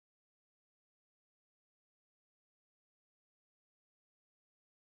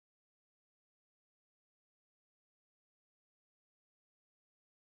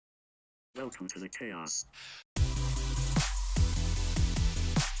Welcome to the chaos.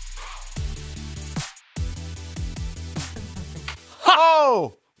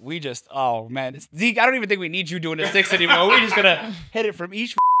 Oh! Oh man, Zeke, I don't even think we need you doing the sticks anymore. We're just gonna hit it from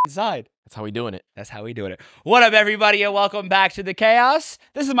each side. That's how we doing it. That's how we doing it. What up, everybody, and welcome back to the chaos.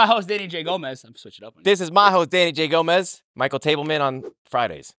 This is my host, Danny J. Gomez. I'm switching up. This is my host, Danny J. Gomez. Michael Tableman on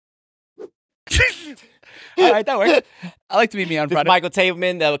Fridays. All right, that works. I like to meet me on This is Friday. Michael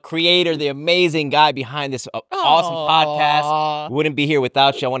Tableman, the creator, the amazing guy behind this awesome podcast. Wouldn't be here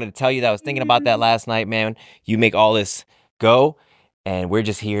without you. I wanted to tell you that I was thinking about that last night, man. You make all this go, and we're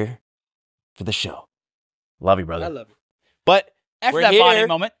just here for the show. Love you, brother. I love you. But After we're that here. bonding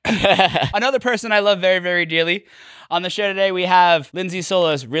moment, another person I love very, very dearly. On the show today, we have Lindsey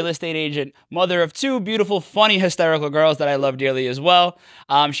Solis, real estate agent, mother of two beautiful, funny, hysterical girls that I love dearly as well.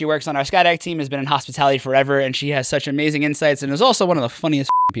 She works on our Skydeck team, has been in hospitality forever, and she has such amazing insights and is also one of the funniest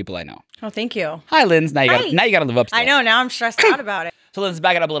people I know. Oh, thank you. Hi, Linz. Now you got to live up to I that. know. Now I'm stressed out about it. So let's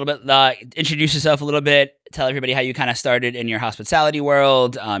back it up a little bit. Introduce yourself a little bit. Tell everybody how you kind of started in your hospitality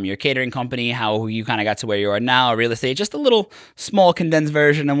world, your catering company, how you kind of got to where you are now, real estate. Just a little small condensed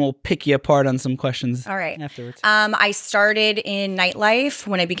version, and we'll pick you apart on some questions. All right. Afterwards. I started in nightlife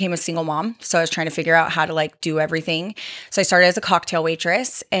when I became a single mom. So I was trying to figure out how to do everything. So I started as a cocktail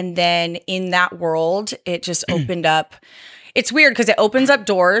waitress. And then in that world, it just opened up. It's weird because it opens up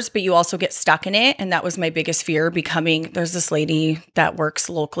doors, but you also get stuck in it. And that was my biggest fear, there's this lady that works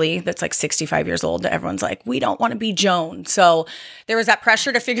locally that's like 65 years old. That everyone's like, we don't want to be Joan. So there was that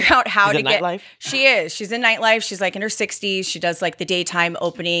pressure to figure out how to get. Nightlife? She is. She's in nightlife. She's like in her 60s. She does like the daytime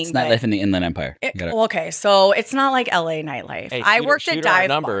opening. It's nightlife in the Inland Empire. Well, okay, so it's not like LA nightlife. Hey, I shoot- worked shoot at her our dive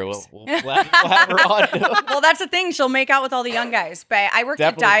number. bars. We'll have her on. Well, that's the thing. She'll make out with all the young guys. But I worked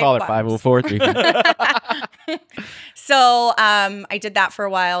Definitely at dive call her bars. 5043. So I did that for a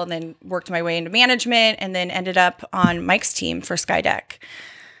while and then worked my way into management and then ended up on Mike's team for Skydeck,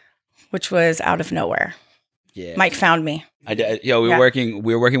 which was out of nowhere. Yeah. Mike found me. We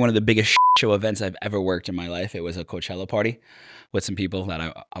were working one of the biggest show events I've ever worked in my life. It was a Coachella party with some people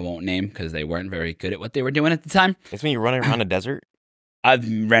that I won't name because they weren't very good at what they were doing at the time. It's when you're running around the desert? I've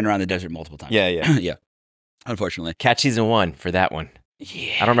ran around the desert multiple times. Yeah. Yeah. Unfortunately. Catch season 1 for that one.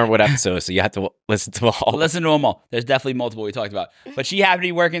 Yeah. I don't remember what episode, so you have to listen to all. Listen to them all. There's definitely multiple we talked about. But she happened to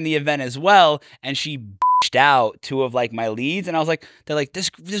be working the event as well, and she bitched out two of like my leads, and I was like, they're like,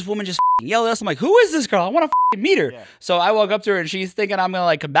 this woman just yelled at us. I'm like, who is this girl? I want to meet her. Yeah. So I walk up to her, and she's thinking I'm gonna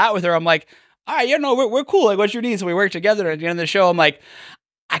like combat with her. I'm like, all right, we're cool. Like, what you need? So we work together. At the end of the show, I'm like,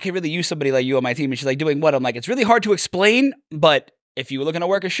 I could really use somebody like you on my team. And she's like, doing what? I'm like, it's really hard to explain, but if you were looking to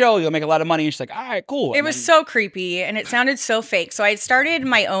work a show, you'll make a lot of money. And she's like, all right, cool. It was so creepy and it sounded so fake. So I had started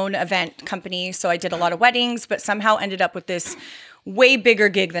my own event company. So I did a lot of weddings, but somehow ended up with this way bigger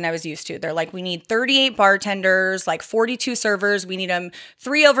gig than I was used to. They're like, we need 38 bartenders, like 42 servers. We need them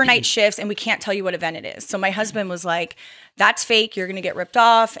 3 overnight shifts, and we can't tell you what event it is. So my husband was like, that's fake. You're going to get ripped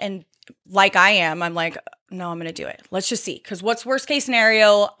off. And like I am, I'm like, no, I'm going to do it. Let's just see. Because what's worst case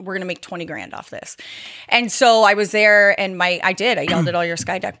scenario? We're going to make 20 grand off this. And so I was there and I yelled at all your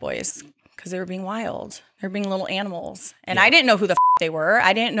Skydeck boys because they were being wild. They were being little animals. And I didn't know who the they were.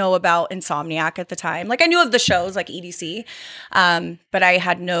 I didn't know about Insomniac at the time. Like I knew of the shows like EDC, but I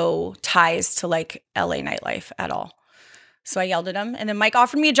had no ties to like LA nightlife at all. So I yelled at him and then Mike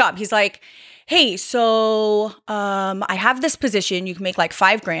offered me a job. He's like, hey, so I have this position. You can make like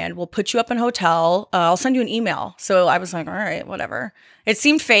 $5 grand. We'll put you up in a hotel. I'll send you an email. So I was like, all right, whatever. It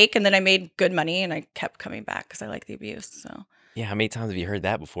seemed fake. And then I made good money and I kept coming back because I like the abuse. So Yeah, how many times have you heard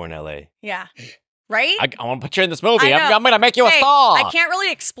that before in LA? yeah. Right? I want to put you in this movie. I know. I'm going to make you a star. I can't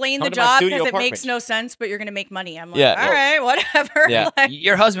really explain Come the to my job studio because it apartment. makes no sense, but you're going to make money. I'm like, Yeah, all right, whatever. Yeah. Like,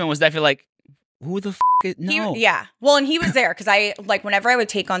 Your husband was definitely like, who the is? No. yeah. Well, and he was there because I, like, whenever I would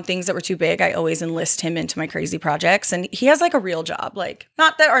take on things that were too big, I always enlist him into my crazy projects. And he has like a real job. Like,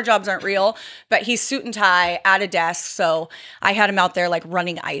 not that our jobs aren't real, but he's suit and tie at a desk. So I had him out there like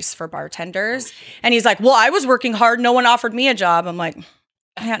running ice for bartenders. And he's like, well, I was working hard. No one offered me a job. I'm like,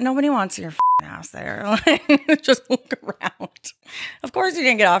 yeah, nobody wants your ass there. Just look around. Of course you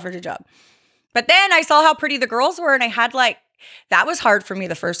didn't get offered a job. But then I saw how pretty the girls were and I had like, that was hard for me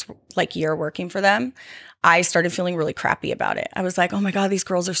the first like year working for them. I started feeling really crappy about it. I was like, oh my God, these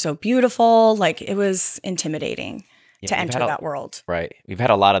girls are so beautiful. Like it was intimidating to enter that world. Right. We've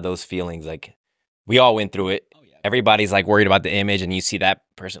had a lot of those feelings. Like we all went through it. Everybody's like worried about the image and you see that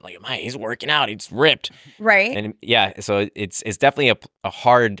person like, man, he's working out. He's ripped. Right. And yeah, so it's definitely a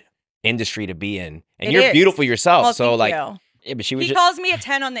hard industry to be in. And It you're is. beautiful yourself. Well, so thank like, you. Yeah, but she was He calls me a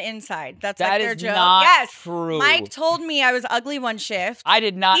 10 on the inside. That's That like their is joke. not Yes. true. Mike told me I was ugly one shift. I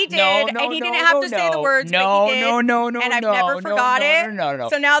did not. He did, no, and he no, didn't have no, to say the no. words, No, but he did. no, And I've never forgot it. No.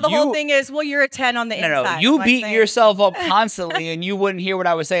 So now the You- whole thing is, well, you're a 10 on the inside. No, you Like, beat thanks. yourself up constantly, and you wouldn't hear what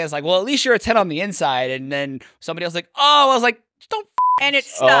I was saying. It's like, well, at least you're a 10 on the inside, and then somebody else like, oh, I was like, don't. And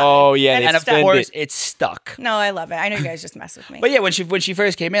it's stuck. Oh, yeah, And they And it's of stuck. spend course, it. it's stuck. No, I love it. I know you guys just mess with me. But yeah, when she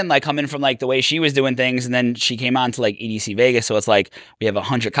first came in, like coming from like the way she was doing things, and then she came on to like EDC Vegas, so it's like we have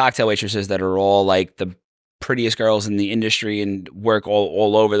 100 cocktail waitresses that are all like the prettiest girls in the industry and work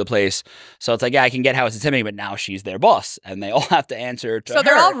all over the place. So it's like, yeah, I can get how it's intimidating, but now she's their boss, and they all have to answer to So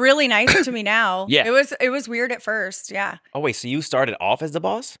they're her. all really nice to me now. Yeah. It was weird at first. Yeah. Oh, wait, so you started off as the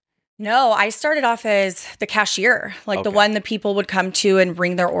boss? No, I started off as the cashier, like the Okay. one that people would come to and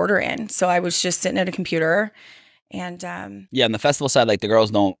bring their order in. So I was just sitting at a computer and Yeah, on the festival side, like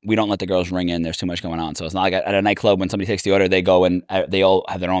we don't let the girls ring in. There's too much going on. So it's not like at a nightclub when somebody takes the order, they go and they all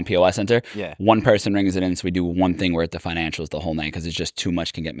have their own POS center. Yeah. One person rings it in, so we do one thing where at the financials the whole night because it's just too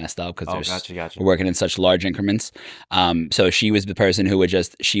much can get messed up because Oh, gotcha. we're working in such large increments. So she was the person who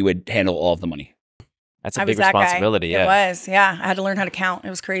she would handle all of the money. That's I a was big that guy. responsibility. Yeah. It was. Yeah. I had to learn how to count. It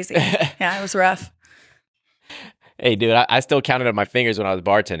was crazy. Yeah, it was rough. Hey, dude, I still counted on my fingers when I was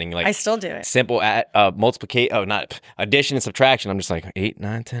bartending. Like I still do it. simple multiplication. Oh, not addition and subtraction. I'm just like 8,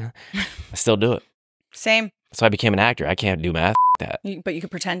 9, 10. I still do it. Same. So I became an actor. I can't do math. That But you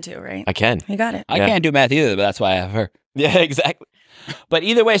could pretend to, right? I can. You got it. I Yeah. can't do math either, but that's why I have her. Yeah, exactly. But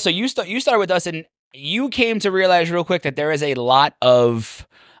either way, so you started with us, and you came to realize real quick that there is a lot of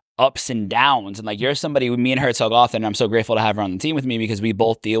ups and downs, and like you're somebody me and her talk often, and I'm so grateful to have her on the team with me because we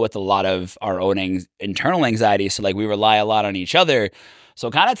both deal with a lot of our own internal anxiety, so like we rely a lot on each other.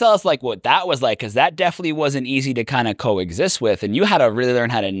 So kind of tell us like what that was like, because that definitely wasn't easy to kind of coexist with, and you had to really learn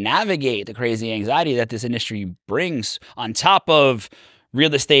how to navigate the crazy anxiety that this industry brings on top of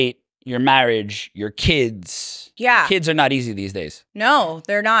real estate, your marriage, your kids. Yeah. Kids are not easy these days. No,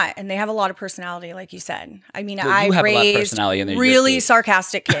 they're not. And they have a lot of personality, like you said. I mean, Well, you I have a lot of raised personality and they're really just-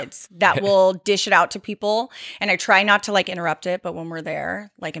 sarcastic kids that will dish it out to people. And I try not to like interrupt it, but when we're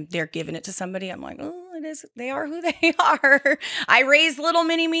there, like if they're giving it to somebody, I'm like, oh, they are who they are. I raised little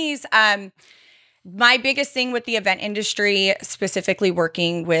mini me's. My biggest thing with the event industry, specifically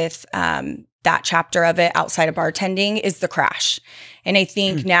working with that chapter of it outside of bartending, is the crash. And I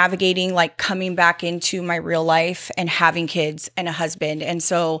think navigating like coming back into my real life and having kids and a husband. And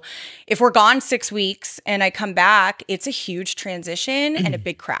so if we're gone 6 weeks and I come back, it's a huge transition and a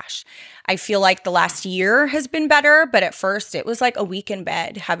big crash. I feel like the last year has been better, but at first it was like a week in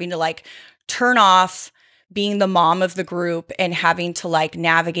bed, having to like turn off being the mom of the group and having to like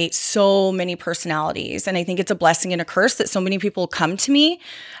navigate so many personalities. And I think it's a blessing and a curse that so many people come to me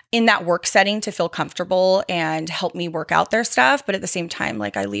in that work setting to feel comfortable and help me work out their stuff. But at the same time,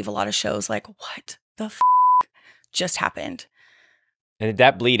 like I leave a lot of shows like, what the just happened? And did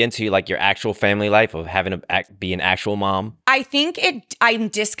that bleed into like your actual family life of having to be an actual mom? I think I'm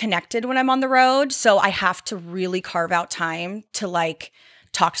disconnected when I'm on the road. So I have to really carve out time to like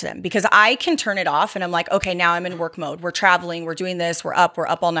talk to them, because I can turn it off and I'm like, okay, now I'm in work mode. We're traveling, we're doing this, we're up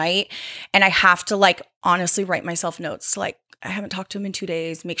all night. And I have to like honestly write myself notes like, I haven't talked to him in 2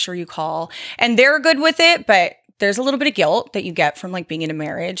 days. Make sure you call. And they're good with it, but there's a little bit of guilt that you get from like being in a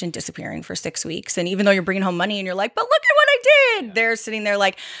marriage and disappearing for 6 weeks. And even though you're bringing home money and you're like, but look at what I did. They're sitting there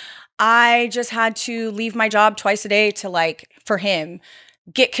like, I just had to leave my job twice a day to like, for him,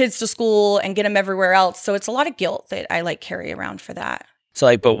 get kids to school and get them everywhere else. So it's a lot of guilt that I like carry around for that. So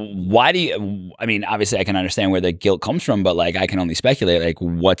like, but why do you, I mean, obviously I can understand where the guilt comes from, but like I can only speculate, like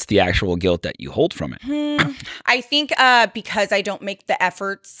what's the actual guilt that you hold from it? I think because I don't make the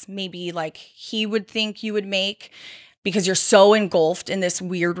efforts maybe like he would think you would make, because you're so engulfed in this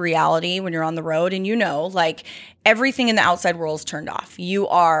weird reality when you're on the road, and you know, like everything in the outside world is turned off. You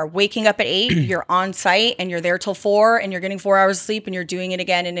are waking up at 8, you're on site and you're there till 4 and you're getting 4 hours of sleep and you're doing it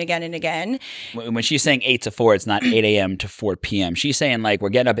again and again and again. When she's saying 8 to 4, it's not 8 a.m. to 4 p.m. She's saying like, we're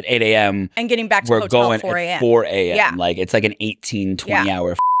getting up at 8 a.m. And getting back to the we're hotel going at 4 a.m. at 4 a.m. Yeah. Like it's like an 18, 20 Yeah.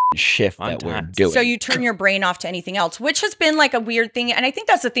 hour shift Fun that we're times. doing. So you turn your brain off to anything else, which has been like a weird thing. And I think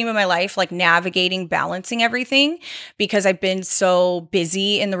that's the theme of my life, like navigating, balancing everything, because I've been so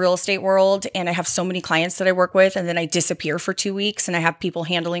busy in the real estate world and I have so many clients that I work with, and then I disappear for 2 weeks and I have people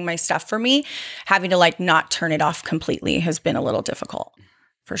handling my stuff for me. Having to like not turn it off completely has been a little difficult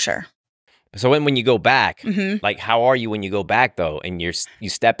for sure. So when you go back, Mhm. like how are you when you go back though, and you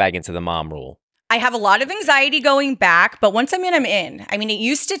step back into the mom role? I have a lot of anxiety going back, but once I'm in, I'm in. I mean, it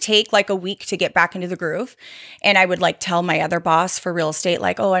used to take like a week to get back into the groove. And I would like tell my other boss for real estate,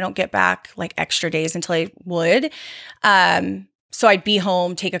 like, oh, I don't get back like extra days until I would. So I'd be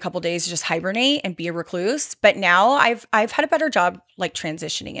home, take a couple days to just hibernate and be a recluse. But now I've had a better job like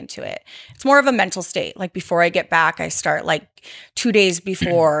transitioning into it. It's more of a mental state. Like before I get back, I start like 2 days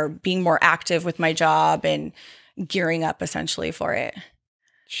before being more active with my job and gearing up essentially for it.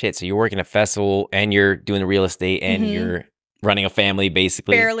 Shit, so you're working a festival and you're doing the real estate and you're running a family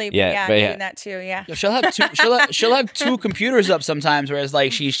basically. Barely, yeah, doing that too, yeah. She'll have two. She'll have two computers up sometimes, whereas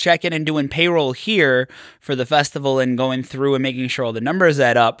like she's checking and doing payroll here for the festival and going through and making sure all the numbers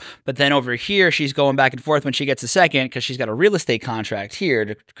add up. But then over here, she's going back and forth when she gets a second because she's got a real estate contract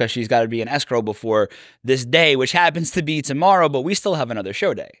here because she's got to be in escrow before this day, which happens to be tomorrow. But we still have another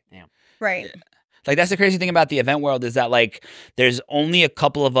show day. Yeah. Right. Like that's the crazy thing about the event world is that like there's only a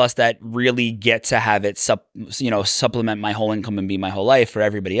couple of us that really get to have it supplement my whole income and be my whole life. For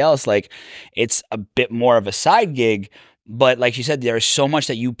everybody else, like it's a bit more of a side gig. But like you said, there's so much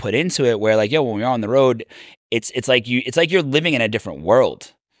that you put into it where like, yo, when we're on the road, it's like you're living in a different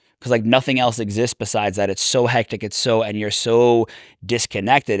world. Because like nothing else exists besides that. It's so hectic. And you're so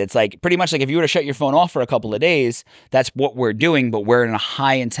disconnected. It's like pretty much like if you were to shut your phone off for a couple of days, that's what we're doing. But we're in a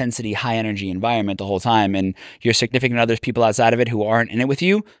high intensity, high energy environment the whole time. And your significant others, people outside of it who aren't in it with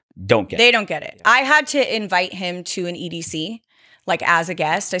you, don't get it. They don't get it. I had to invite him to an EDC, like as a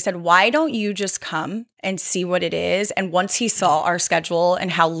guest. I said, why don't you just come and see what it is? And once he saw our schedule and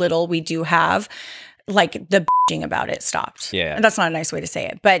how little we do have, like the bitching about it stopped. Yeah. And that's not a nice way to say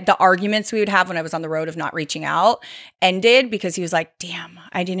it. But the arguments we would have when I was on the road of not reaching out ended because he was like, damn,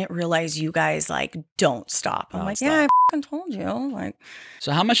 I didn't realize you guys like don't stop. I'm like, yeah, I fucking told you. Like,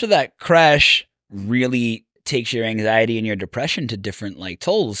 so how much of that crash really takes your anxiety and your depression to different like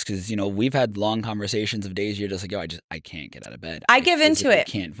tolls? Because, you know, we've had long conversations of days you're just like, yo, I can't get out of bed. I give into it.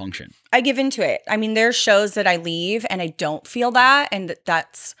 Can't function. I give into it. I mean, there's shows that I leave and I don't feel that. And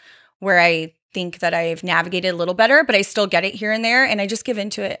that's where I think that I've navigated a little better, but I still get it here and there. And I just give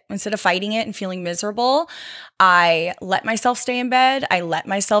into it. Instead of fighting it and feeling miserable, I let myself stay in bed. I let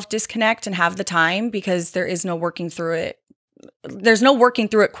myself disconnect and have the time because there is no working through it. There's no working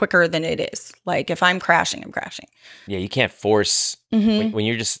through it quicker than it is. Like if I'm crashing, I'm crashing. Yeah, you can't force when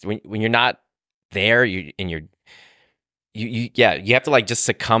you're just when you're not there. You have to like just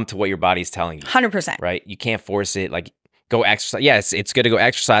succumb to what your body's telling you. 100%. Right? You can't force it. Like go exercise. Yeah, it's good to go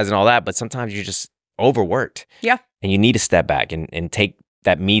exercise and all that, but sometimes you're just overworked. Yeah, and you need to step back and take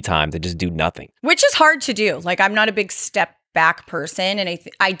that me time to just do nothing. Which is hard to do. Like I'm not a big step back person. And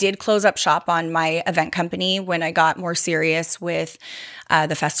I did close up shop on my event company when I got more serious with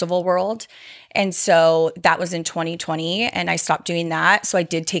the festival world. And so that was in 2020 and I stopped doing that. So I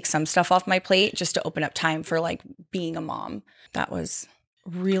did take some stuff off my plate just to open up time for like being a mom. That was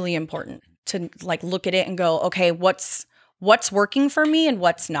really important to like look at it and go, okay, what's working for me and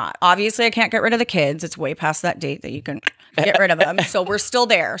what's not. Obviously, I can't get rid of the kids. It's way past that date that you can get rid of them. So we're still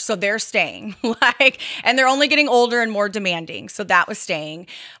there. So they're staying. And they're only getting older and more demanding. So that was staying.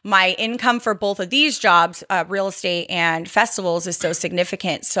 My income for both of these jobs, real estate and festivals, is so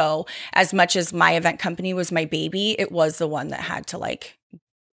significant. So as much as my event company was my baby, it was the one that had to like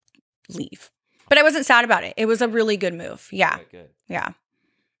leave. But I wasn't sad about it. It was a really good move. Yeah. Good. Yeah.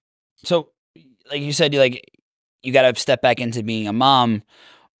 So like you said, you got to step back into being a mom,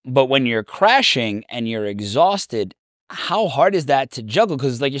 but when you're crashing and you're exhausted, how hard is that to juggle?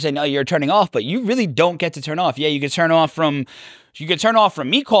 Because like you're saying, no, you're turning off, but you really don't get to turn off. Yeah, you could turn off from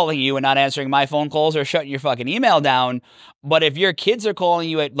me calling you and not answering my phone calls or shutting your fucking email down. But if your kids are calling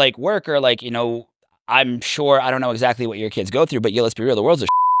you at like work or like, I'm sure, I don't know exactly what your kids go through, but let's be real, the world's a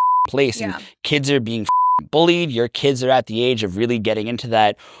place and kids are being bullied. Your kids are at the age of really getting into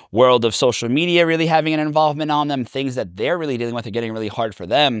that world of social media, really having an involvement on them. Things that they're really dealing with are getting really hard for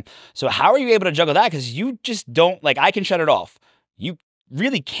them. So how are you able to juggle that? Because you just don't, like, I can shut it off. You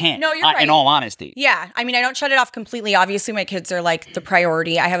really can't. No, you're right. In all honesty. Yeah. I mean, I don't shut it off completely. Obviously, my kids are like the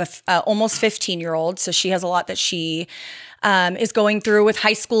priority. I have a almost 15-year-old, so she has a lot that she is going through with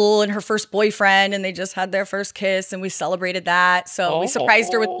high school and her first boyfriend, and they just had their first kiss, and we celebrated that. So we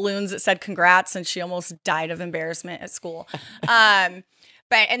surprised her with balloons that said congrats, and she almost died of embarrassment at school. And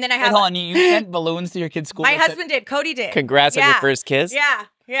then I have. Hold on, you sent balloons to your kid's school? My husband did. Cody did. Congrats on your first kiss? Yeah.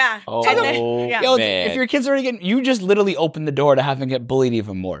 Yeah. Oh, Yo, if your kids are already getting, you just literally open the door to have them get bullied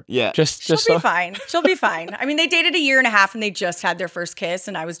even more. Yeah. She'll be fine. She'll be fine. I mean, they dated 1.5 years and they just had their first kiss,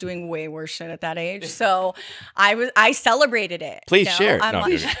 and I was doing way worse shit at that age. So I celebrated it. Please share.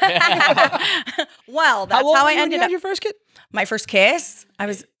 Well, that's how I ended up. Your first kid? My first kiss,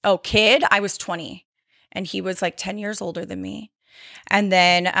 kid, I was 20 and he was like 10 years older than me. And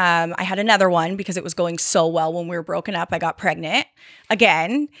then I had another one because it was going so well when we were broken up. I got pregnant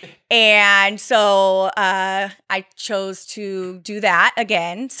again. And so I chose to do that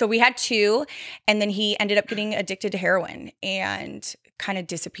again. So we had 2. And then he ended up getting addicted to heroin and kind of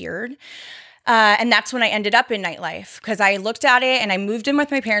disappeared. And that's when I ended up in Nightlife because I looked at it and I moved in with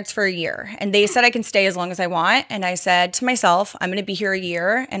my parents for a year and they said I can stay as long as I want. And I said to myself, I'm going to be here a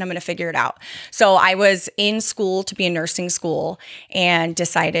year and I'm going to figure it out. So I was in school to be in nursing school and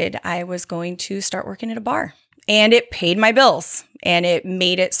decided I was going to start working at a bar, and it paid my bills and it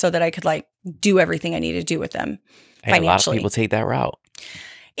made it so that I could like do everything I needed to do with them financially. A lot of people take that route.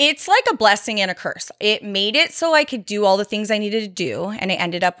 It's like a blessing and a curse. It made it so I could do all the things I needed to do, and I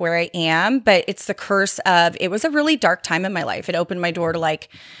ended up where I am. But it's the curse of, it was a really dark time in my life. It opened my door to like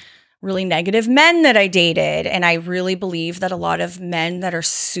really negative men that I dated. And I really believe that a lot of men that are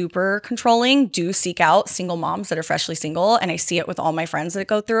super controlling do seek out single moms that are freshly single. And I see it with all my friends that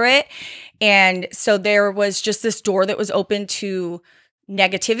go through it. And so there was just this door that was open to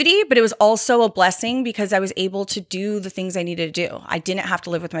negativity, but it was also a blessing because I was able to do the things I needed to do. I didn't have to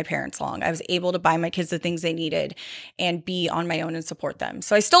live with my parents long. I was able to buy my kids the things they needed and be on my own and support them.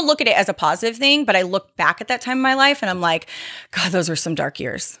 So I still look at it as a positive thing, but I look back at that time in my life and I'm like, God, those were some dark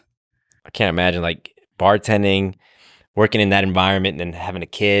years. I can't imagine like bartending, working in that environment and then having a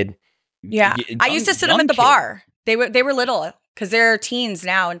kid. Yeah. I used to sit them at the bar. They were little because they're teens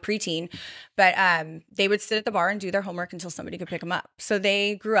now and preteen. But they would sit at the bar and do their homework until somebody could pick them up. So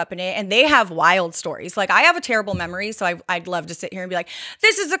they grew up in it, and they have wild stories. Like, I have a terrible memory, so I'd love to sit here and be like,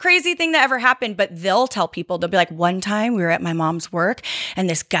 this is a crazy thing that ever happened. But they'll tell people, they'll be like, one time we were at my mom's work, and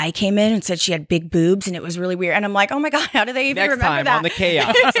this guy came in and said she had big boobs, and it was really weird. And I'm like, oh my God, how do they even remember that? Next time on The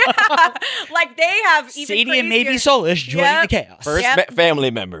Chaos. Yeah. Like, they have even Sadie crazier. and maybe Solis joining The Chaos. First family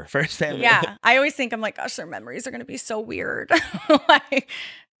member. First family. Yeah. I always think, I'm like, gosh, their memories are going to be so weird. Like,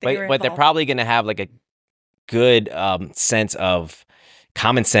 but they're probably going to have like a good sense of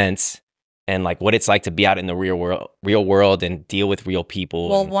common sense and like what it's like to be out in the real world and deal with real people.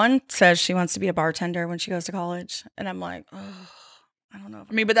 Well, one says she wants to be a bartender when she goes to college, and I'm like, oh, I don't know.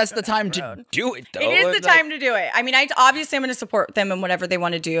 I mean, but that's the time to do it, though. It is the time to do it. I mean, obviously I'm going to support them in whatever they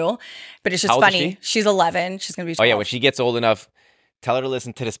want to do, but it's just How old is funny. she? She's 11. She's going to be 12. Oh yeah, when she gets old enough, tell her to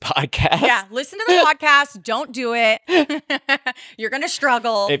listen to this podcast. Yeah, listen to the podcast. Don't do it. You're going to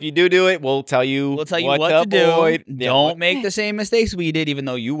struggle. If you do it, we'll tell you what to avoid. do. Don't make the same mistakes we did, even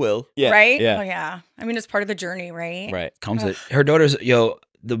though you will. Yeah. Right? Yeah. Oh, yeah. I mean, it's part of the journey, right? Right. Comes it. Her daughter's,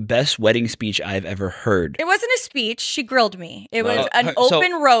 the best wedding speech I've ever heard. It wasn't a speech. She grilled me. It was Well, an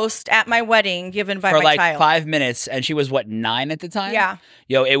open roast at my wedding given by for my like child. 5 minutes, and she was, 9 at the time? Yeah.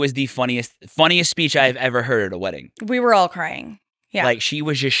 It was the funniest speech I've ever heard at a wedding. We were all crying. Yeah. Like, she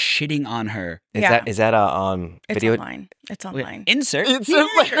was just shitting on her. Is Yeah. that It's video? online. It's online. Insert.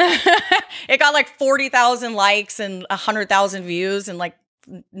 It got like 40,000 likes and 100,000 views and like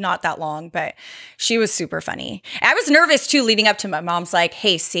not that long, but she was super funny. I was nervous too leading up to my mom's like,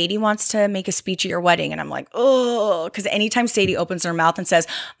 hey, Sadie wants to make a speech at your wedding. And I'm like, oh, because anytime Sadie opens her mouth and says,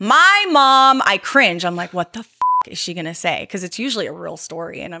 my mom, I cringe. I'm like, what the is she going to say? Because it's usually a real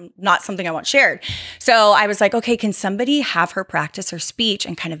story and I'm not something I want shared. So I was like, okay, can somebody have her practice her speech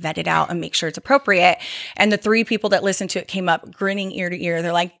and kind of vet it out and make sure it's appropriate? And the 3 people that listened to it came up grinning ear to ear.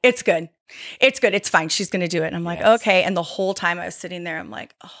 They're like, it's good. It's good. It's fine. She's going to do it. And I'm like, okay. And the whole time I was sitting there, I'm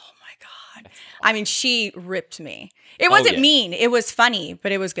like, oh my God. I mean, she ripped me. It wasn't mean. It was funny,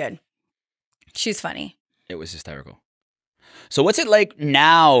 but it was good. She's funny. It was hysterical. So what's it like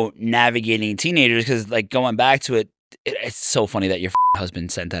now navigating teenagers? Because like going back to it, it's so funny that your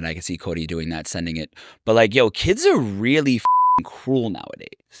husband sent that. I can see Cody doing that, sending it. But like, kids are really cruel nowadays.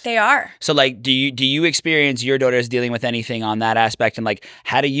 They are. So like, do you experience your daughters dealing with anything on that aspect? And like,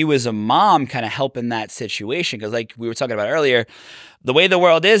 how do you as a mom kind of help in that situation? Because like we were talking about earlier, the way the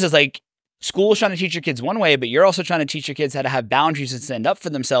world is like, school's trying to teach your kids one way, but you're also trying to teach your kids how to have boundaries and stand up for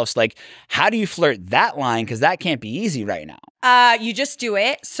themselves. Like, how do you flirt that line? Because that can't be easy right now. You just do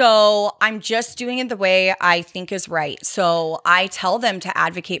it. So I'm just doing it the way I think is right. So I tell them to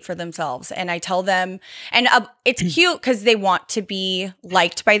advocate for themselves, and I tell them, and it's cute because they want to be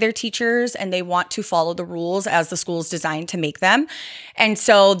liked by their teachers and they want to follow the rules as the school's designed to make them. And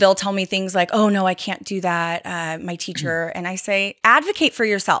so they'll tell me things like, oh no, I can't do that. My teacher. And I say, advocate for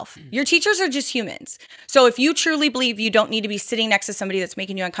yourself. Your teachers are just humans. So if you truly believe you don't need to be sitting next to somebody that's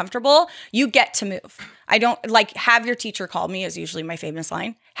making you uncomfortable, you get to move. I don't like have your teacher call me is usually my famous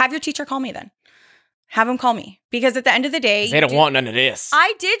line. Have your teacher call me then. Have them call me, because at the end of the day, They don't want none of this.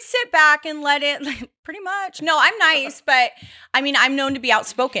 I did sit back and let it, like, pretty much. No, I'm nice, but I mean, I'm known to be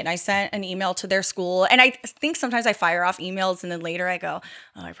outspoken. I sent an email to their school, and I think sometimes I fire off emails and then later I go,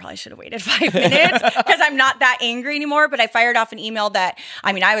 oh, I probably should have waited 5 minutes because I'm not that angry anymore. But I fired off an email that,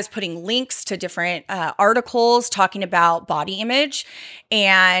 I mean, I was putting links to different articles talking about body image.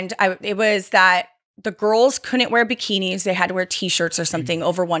 And it was that the girls couldn't wear bikinis. They had to wear t-shirts or something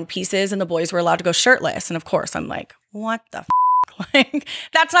over one pieces, and the boys were allowed to go shirtless. And of course, I'm like, what the like,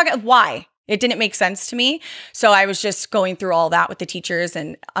 that's not why. It didn't make sense to me. So I was just going through all that with the teachers.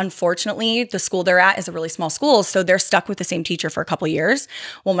 And unfortunately, the school they're at is a really small school. So they're stuck with the same teacher for a couple of years.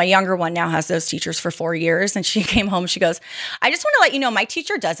 Well, my younger one now has those teachers for 4 years. And she came home, she goes, I just want to let you know, my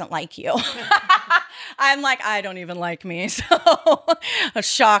teacher doesn't like you. I'm like, I don't even like me. So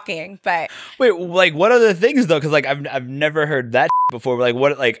shocking. But wait, like what other things though? Because like I've never heard that before. Like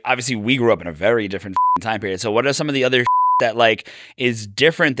what? Like obviously we grew up in a very different time period. So what are some of the other that like is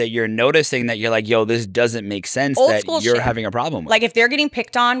different that you're noticing that you're like, yo, this doesn't make sense, old that school you're shit. having a problem with? Like if they're getting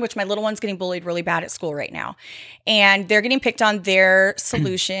picked on, which my little one's getting bullied really bad at school right now, and they're getting picked on, their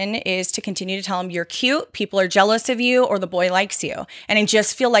solution is to continue to tell them you're cute, people are jealous of you, or the boy likes you. And I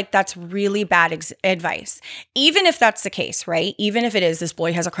just feel like that's really bad advice. Even if that's the case, right? Even if it is, this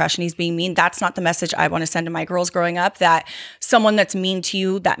boy has a crush and he's being mean, that's not the message I want to send to my girls growing up, that someone that's mean to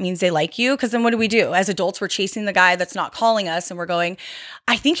you, that means they like you. Because then what do? As adults, we're chasing the guy that's not calling us, and we're going,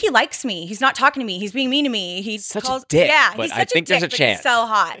 I think he likes me. He's not talking to me. He's being mean to me. He's such a dick. Yeah, but he's such I think a dick, there's a chance. He's so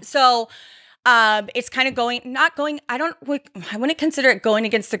hot. So it's kind of I wouldn't consider it going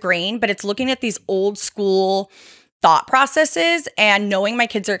against the grain, but it's looking at these old school thought processes and knowing my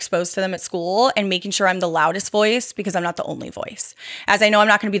kids are exposed to them at school and making sure I'm the loudest voice, because I'm not the only voice. As I know I'm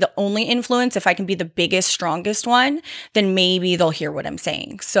not going to be the only influence. If I can be the biggest, strongest one, then maybe they'll hear what I'm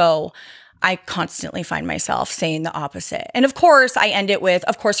saying. So I constantly find myself saying the opposite. And of course, I end it with,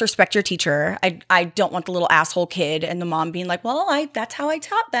 of course, respect your teacher. I don't want the little asshole kid and the mom being like, well, that's how I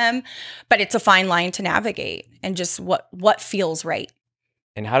taught them. But it's a fine line to navigate, and just what feels right.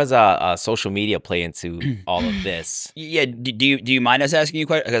 And how does social media play into all of this? Yeah, do you mind us asking you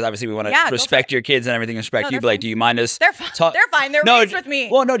questions? Because obviously we want to respect your kids and everything, respect you. But like, do you mind us? They're fine. They're fine. They're raised with me.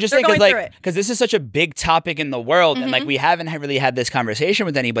 Well, no, just because because this is such a big topic in the world, and like we haven't really had this conversation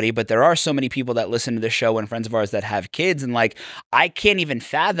with anybody. But there are so many people that listen to the show and friends of ours that have kids, and like I can't even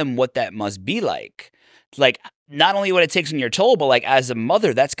fathom what that must be like. Like, not only what it takes on your toll, but like as a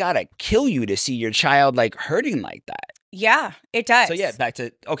mother, that's gotta kill you to see your child like hurting like that. Yeah, it does. So yeah, back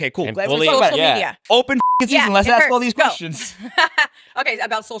to cool. And Glad we bullying, talked about it. media. Open season. Let's ask all these Go. questions. Okay,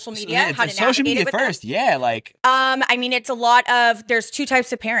 about social media. How to social navigate media it with first. them. Yeah, like I mean, it's a lot of. There's two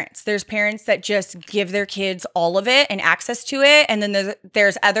types of parents. There's parents that just give their kids all of it and access to it, and then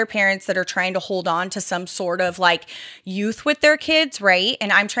there's other parents that are trying to hold on to some sort of like youth with their kids, right?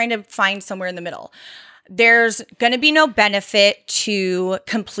 And I'm trying to find somewhere in the middle. There's going to be no benefit to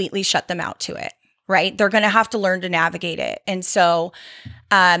completely shut them out to it. Right? They're going to have to learn to navigate it. And so,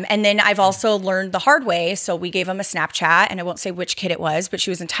 and then I've also learned the hard way. So we gave them a Snapchat, and I won't say which kid it was, but she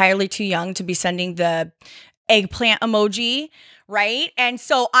was entirely too young to be sending the eggplant emoji. Right? And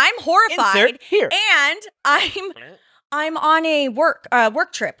so I'm horrified. Insert here. And I'm on a work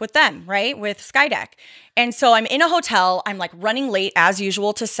trip with them, right? With Skydeck. And so I'm in a hotel. I'm like running late as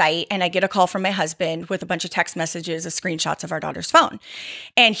usual to site. And I get a call from my husband with a bunch of text messages of screenshots of our daughter's phone.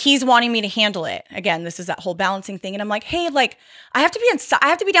 And he's wanting me to handle it. Again, this is that whole balancing thing. And I'm like, hey, like I have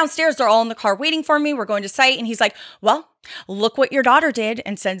to be downstairs. They're all in the car waiting for me. We're going to site. And he's like, well, look what your daughter did,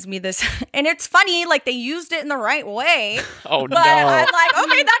 and sends me this. And it's funny, like they used it in the right way. Oh, but I'm like,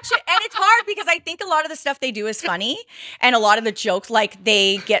 okay, that shit. And it's hard because I think a lot of the stuff they do is funny. And a lot of the jokes, like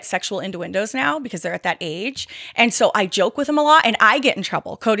they get sexual innuendos now because they're at that age. And so I joke with them a lot and I get in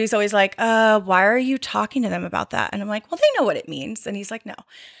trouble. Cody's always like, why are you talking to them about that? And I'm like, well, they know what it means. And he's like, no.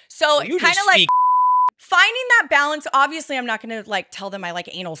 So it's kind of like finding that balance. Obviously, I'm not going to like tell them I like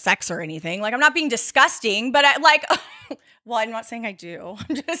anal sex or anything. Like I'm not being disgusting, but I like, well, I'm not saying I do.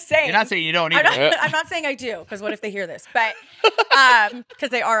 I'm just saying. You're not saying you don't either. I'm not saying I do, because what if they hear this? But because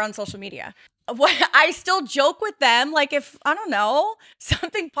they are on social media. I still joke with them. Like if, I don't know,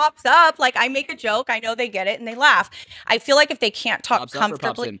 something pops up, like I make a joke, I know they get it and they laugh. I feel like if they can't talk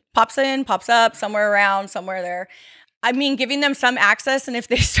comfortably, pops up, somewhere around, somewhere there. I mean, giving them some access, and if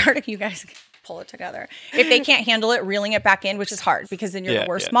they start, you guys pull it together. If they can't handle it, reeling it back in, which is hard because then you're the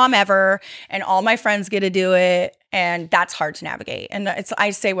worst mom ever, and all my friends get to do it, and that's hard to navigate. And I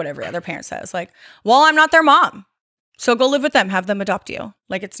say what every other parent says, like, well, I'm not their mom, so go live with them, have them adopt you.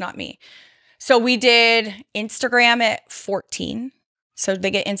 Like it's not me. So we did Instagram at 14, So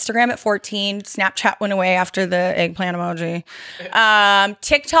they get Instagram at 14. Snapchat went away after the eggplant emoji.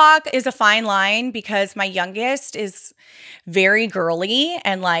 TikTok is a fine line because my youngest is very girly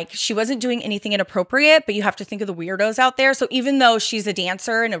and like she wasn't doing anything inappropriate, but you have to think of the weirdos out there. So even though she's a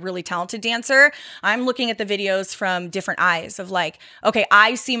dancer and a really talented dancer, I'm looking at the videos from different eyes of like, okay,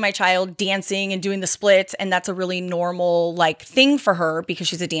 I see my child dancing and doing the splits and that's a really normal like thing for her because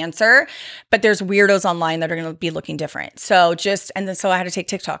she's a dancer, but there's weirdos online that are going to be looking different. So so I had to take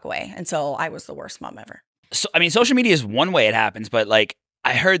TikTok away. And so I was the worst mom ever. So, I mean, social media is one way it happens, but like,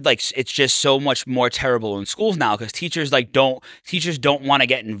 I heard like it's just so much more terrible in schools now because teachers don't want to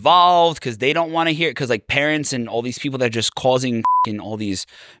get involved because they don't want to hear it because like parents and all these people that are just causing all these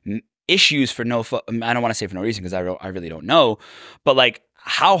issues for I don't want to say for no reason because I really don't know, but like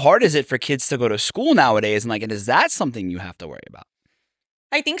how hard is it for kids to go to school nowadays and is that something you have to worry about?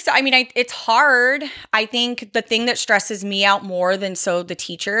 I think so. I mean, it's hard. I think the thing that stresses me out more than the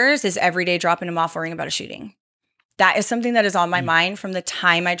teachers is every day dropping them off worrying about a shooting. That is something that is on my mind from the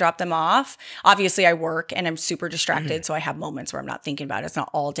time I drop them off. Obviously, I work and I'm super distracted, so I have moments where I'm not thinking about it. It's not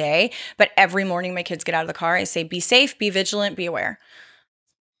all day. But every morning my kids get out of the car, I say, be safe, be vigilant, be aware.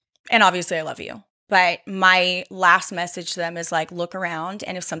 And obviously, I love you. But my last message to them is like, look around,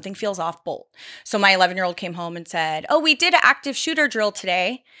 and if something feels off, bolt. So my 11-year-old came home and said, oh, we did an active shooter drill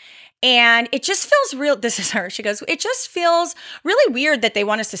today. And it just feels real. This is her. She goes, it just feels really weird that they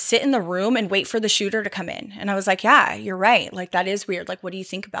want us to sit in the room and wait for the shooter to come in. And I was like, yeah, you're right. Like, that is weird. Like, what do you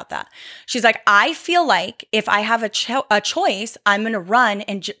think about that? She's like, I feel like if I have a choice, I'm going to run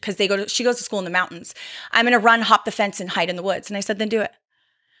and because she goes to school in the mountains. I'm going to run, hop the fence and hide in the woods. And I said, then do it.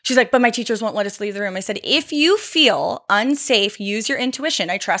 She's like, but my teachers won't let us leave the room. I said, if you feel unsafe, use your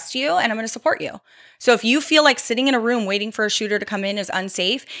intuition. I trust you and I'm going to support you. So if you feel like sitting in a room waiting for a shooter to come in is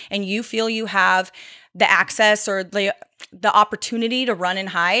unsafe and you feel you have the access or the opportunity to run and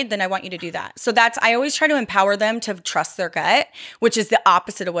hide, then I want you to do that. So I always try to empower them to trust their gut, which is the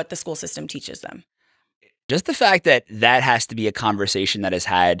opposite of what the school system teaches them. Just the fact that has to be a conversation that is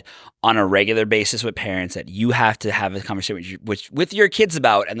had on a regular basis with parents that you have to have a conversation with your kids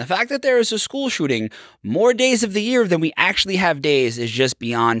about. And the fact that there is a school shooting more days of the year than we actually have days is just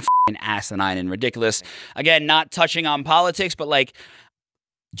beyond asinine and ridiculous. Again, not touching on politics, but like,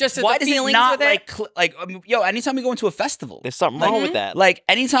 just why the does feelings he not with it? yo, anytime we go into a festival, there's something wrong with that. Like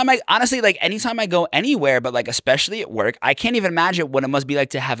anytime I go anywhere, but like especially at work, I can't even imagine what it must be like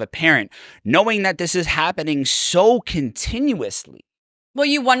to have a parent knowing that this is happening so continuously. Well,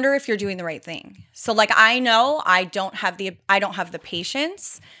 you wonder if you're doing the right thing. So like I know I don't have the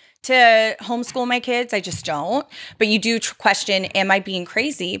patience to homeschool my kids. I just don't. But you do question, am I being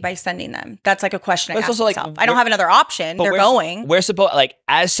crazy by sending them? That's like a question I ask myself. I don't have another option. They're going. We're supposed, like,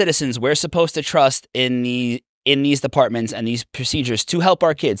 as citizens, we're supposed to trust in these departments and these procedures to help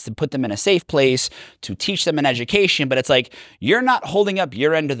our kids, to put them in a safe place, to teach them an education. But it's like, you're not holding up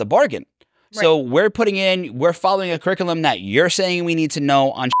your end of the bargain. Right. So we're following a curriculum that you're saying we need to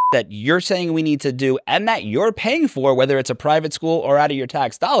know on that you're saying we need to do and that you're paying for, whether it's a private school or out of your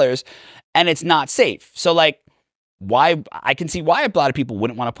tax dollars, and it's not safe. So like, I can see why a lot of people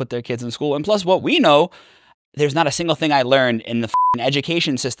wouldn't want to put their kids in school. And plus what we know, there's not a single thing I learned in the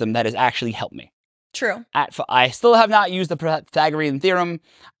education system that has actually helped me. True. I still have not used the Pythagorean theorem.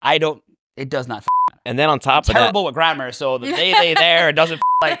 It does not And then on top of that, terrible with grammar. So the they there, it doesn't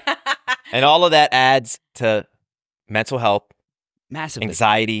like. And all of that adds to mental health, Massively.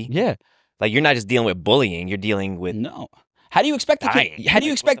 anxiety. Yeah. Like you're not just dealing with bullying, you're dealing with no. How do you expect a kid? How do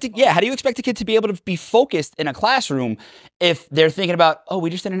you expect a kid to be able to be focused in a classroom if they're thinking about, oh, we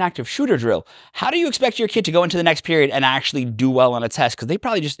just did an active shooter drill? How do you expect your kid to go into the next period and actually do well on a test? Because they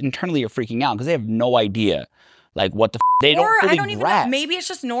probably just internally are freaking out because they have no idea. Like what the they don't fully I don't even grasp. know. Maybe it's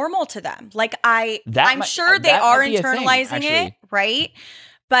just normal to them. Like I'm sure they are internalizing it, right?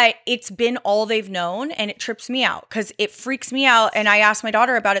 But it's been all they've known and it trips me out because it freaks me out. And I asked my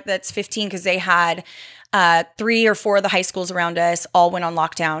daughter about it that's 15 because they had 3 or 4 of the high schools around us all went on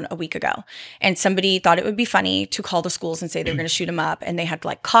lockdown a week ago. And somebody thought it would be funny to call the schools and say they were going to shoot them up. And they had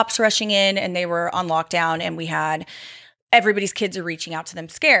like cops rushing in and they were on lockdown and we had everybody's kids are reaching out to them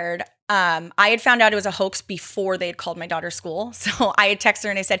scared. I had found out it was a hoax before they had called my daughter's school. So I had texted her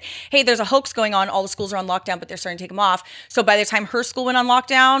and I said, hey, there's a hoax going on. All the schools are on lockdown, but they're starting to take them off. So by the time her school went on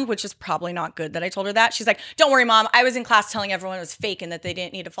lockdown, which is probably not good that I told her that, she's like, don't worry, Mom. I was in class telling everyone it was fake and that they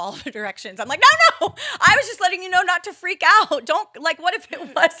didn't need to follow the directions. I'm like, no. I was just letting you know not to freak out. Don't what if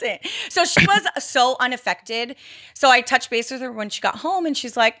it wasn't? So she was so unaffected. So I touched base with her when she got home and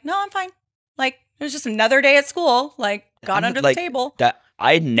she's like, no, I'm fine. Like, it was just another day at school. Like, got under the table.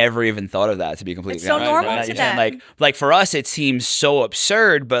 I never even thought of that, to be completely It's so honest. normal Right, to you're saying, them. like for us, it seems so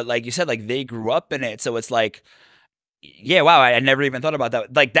absurd, but like you said, like they grew up in it, so it's like, yeah, wow, I never even thought about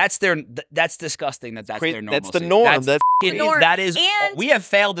that. Like that's disgusting. That's Crazy. their normalcy. That's the norm. That's the norm. that is. And- we have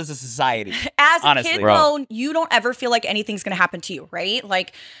failed as a society. As a honestly. kid, Bro. though, you don't ever feel like anything's going to happen to you, right?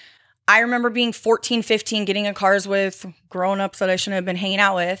 Like, I remember being 14, 15, getting in cars with grown-ups that I shouldn't have been hanging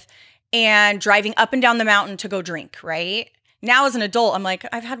out with and driving up and down the mountain to go drink, right? Now as an adult, I'm like,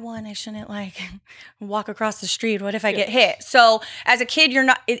 I've had one. I shouldn't like walk across the street. What if I get hit? So as a kid, you're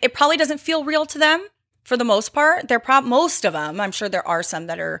not, it probably doesn't feel real to them for the most part. Most of them, I'm sure there are some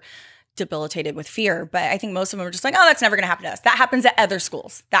that are debilitated with fear, but I think most of them are just like, oh, that's never going to happen to us. That happens at other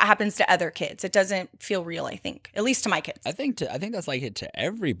schools. That happens to other kids. It doesn't feel real, I think, at least to my kids. I think that's like it to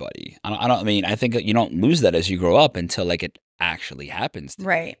everybody. I mean, I think that you don't lose that as you grow up until like it actually happens.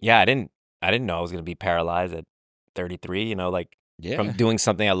 Right. Yeah, I didn't know I was gonna be paralyzed at 33. You know, like from doing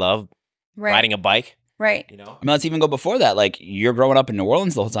something I love, Right. riding a bike. Right. You know, I mean, let's even go before that. Like you're growing up in New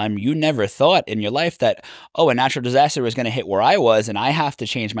Orleans the whole time. You never thought in your life that, oh, a natural disaster was going to hit where I was and I have to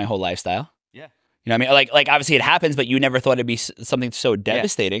change my whole lifestyle. Yeah. You know what I mean? Like obviously it happens, but you never thought it'd be something so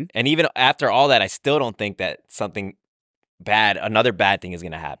devastating. and even after all that, I still don't think that another bad thing is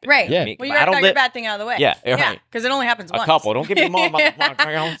gonna happen. Right. Yeah. I mean, Well, you I got don't your bad thing out of the way. Yeah, right. Because it only happens a once. couple. Don't give me more.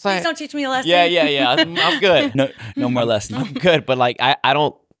 Please don't teach me a lesson. Yeah. I'm good. No more lessons. I'm good. But like, I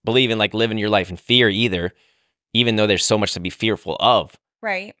don't believe in like living your life in fear either, even though there's so much to be fearful of.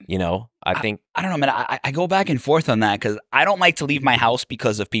 Right. You know, I think I don't know, man. I go back and forth on that because I don't like to leave my house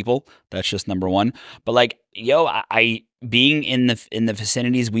because of people. That's just number one. But like, yo, I being in the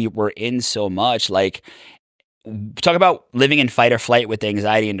vicinities we were in so much, like, talk about living in fight or flight with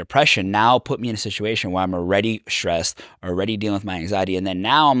anxiety and depression. Now put me in a situation where I'm already stressed, already dealing with my anxiety, and then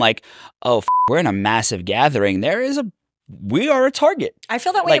now I'm like, oh, we're in a massive gathering. We are a target. I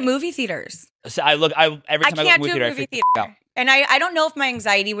feel that way Like- at movie theaters. So every time I go to can't the do movie theater, I movie freak theater. out. And I don't know if my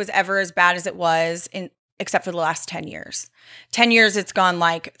anxiety was ever as bad as it was except for the last 10 years. 10 years, it's gone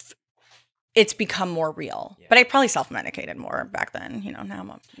like, it's become more real. Yeah. But I probably self-medicated more back then. You know,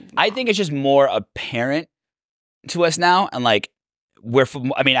 now I think it's just more apparent to us now, and like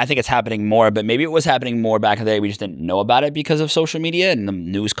I think it's happening more, but maybe it was happening more back in the day. We just didn't know about it because of social media and the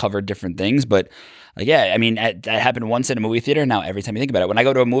news covered different things. But like, yeah, I mean, that happened once in a movie theater. Now every time you think about it, when I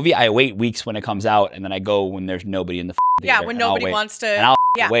go to a movie, I wait weeks when it comes out, and then I go when there's nobody in the theater. yeah, when nobody wants to. And I'll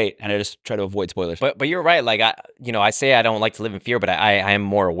yeah. wait, and I just try to avoid spoilers. But you're right. Like I say I don't like to live in fear, but I am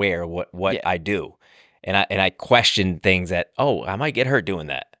more aware of what Yeah. I do, and I question things that I might get hurt doing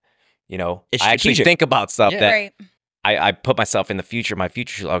that. You know, It's I actually strategic. think about stuff Yeah. that Right. I put myself in the future. My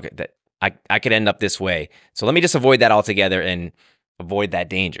future, okay, that I could end up this way. So let me just avoid that altogether and avoid that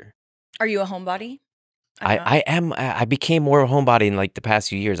danger. Are you a homebody? I became more of a homebody in like the past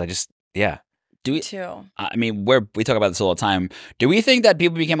few years. Do we? Too. I mean, we talk about this all the time. Do we think that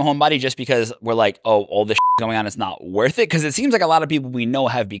people became a homebody just because we're like, oh, all this going on, it's not worth it? Because it seems like a lot of people we know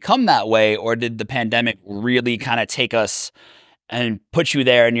have become that way. Or did the pandemic really kind of take us and put you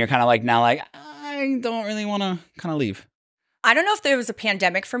there, and you're kind of like now, like, I don't really want to kind of leave. I don't know if there was a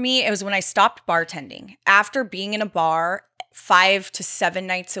pandemic for me. It was when I stopped bartending. After being in a bar 5 to 7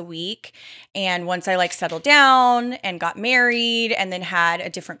 nights a week, and once I like settled down and got married and then had a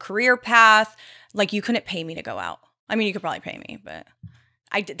different career path, like you couldn't pay me to go out. I mean, you could probably pay me, but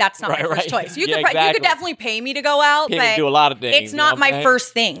that's not my first choice. You could definitely pay me to go out, but do a lot of things. it's not my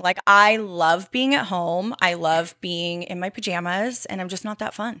first thing. Like I love being at home. I love being in my pajamas, and I'm just not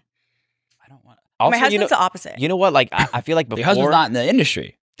that fun. I don't want to. Also, my husband's the opposite. You know what? Like I feel like before Your husband's not in the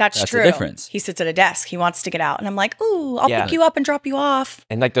industry. That's That's true. the difference. He sits at a desk. He wants to get out. And I'm like, ooh, I'll Yeah. pick you up and drop you off.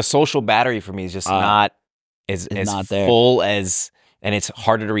 and like the social battery for me is just not as not there. full as, and it's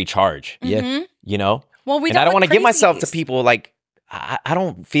harder to recharge. Yeah. Mhm. You know, Well, we and I don't want want to give myself to people like I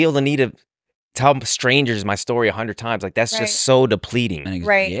don't feel the need to tell strangers my story 100 times. Like that's Right. just so depleting.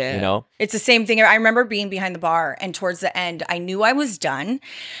 Right. Yeah. You know, It's the same thing. I remember being behind the bar, and towards the end, I knew I was done.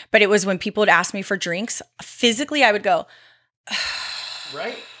 But it was when people would ask me for drinks, physically, I would go,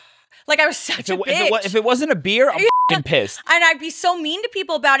 right? like I was such a bitch. If it wasn't a beer, I'm fucking pissed. And I'd be so mean to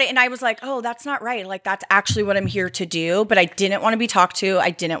people about it. And I was like, oh, that's not right. Like, that's actually what I'm here to do. But I didn't want to be talked to. I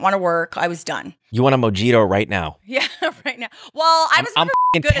didn't want to work. I was done. You want a mojito right now? Yeah, right now. Well, I was I'm never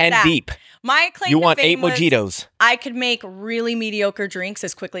f***ing good at 10 that. deep. My claim You to want fame 8 was mojitos. I could make really mediocre drinks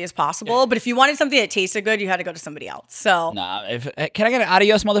as quickly as possible. But if you wanted something that tasted good, you had to go to somebody else. So Nah, can I get an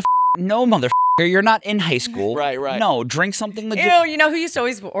adios, motherfucker? No, motherfucker. You're not in high school. Right. No, drink something legit. Ew, you know who used to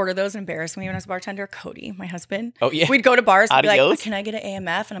always order those and embarrass me when I was a bartender? Cody, my husband. Oh, yeah. We'd go to bars and be like, Adios. can I get an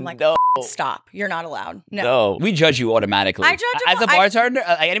AMF? And I'm like, No. stop. You're not allowed. No. We judge you automatically. I judge him. As a bartender,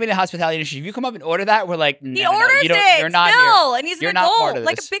 anybody in the hospitality industry, if you come up and order that, we're like, no, He orders it. you're not still, here. and he's You're an not part adult, of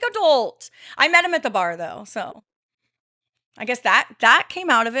like a this. big adult. I met him at the bar though, so I guess that came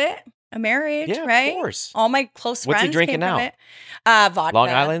out of it. A marriage, Yeah, right? of course. All my close What's he friends drinking came from now? it. Vodka. Long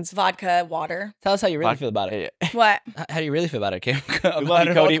Island's? Vodka, water. Tell us how you really feel about it. What? How do you really feel about it, Kim? We love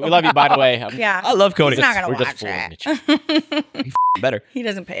you, Cody. We love you, by the way. Yeah. I love Cody. He's not gonna We're watch just fooling it. Better. He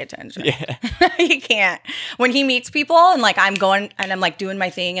doesn't pay attention. Yeah. He can't. When he meets people and like I'm going and I'm like doing my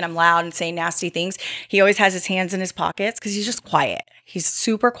thing and I'm loud and saying nasty things, he always has his hands in his pockets because he's just quiet. He's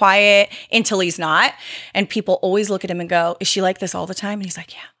super quiet until he's not. And people always look at him and go, is she like this all the time? And he's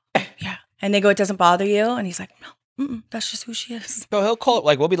like, yeah. And they go, it doesn't bother you? And he's like, no, that's just who she is. So he'll call it,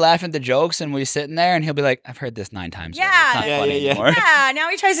 like, we'll be laughing at the jokes and we'll be sitting there and he'll be like, I've heard this 9 times. Yeah. It's not Yeah, funny yeah. anymore. Yeah, now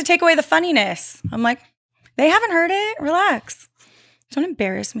he tries to take away the funniness. I'm like, they haven't heard it. Relax. Don't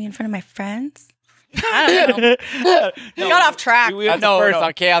embarrass me in front of my friends. I don't know. We got off track. That's the first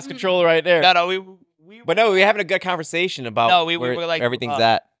on Chaos Control right there. But no, we're having a good conversation about we where were like, everything's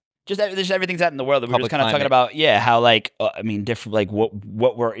at. just everything's at in the world. We were just Public kind of talking climate. about, how like, different, like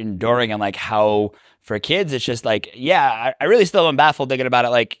what we're enduring and like how for kids, it's just like, I really still am baffled thinking about it.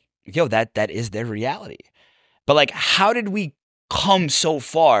 Like, yo, that is their reality. But like, how did we come so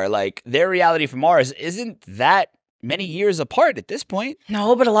far? Like their reality from ours isn't that many years apart at this point.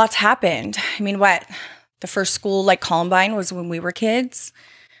 No, but a lot's happened. I mean, what? The first school like Columbine was when we were kids,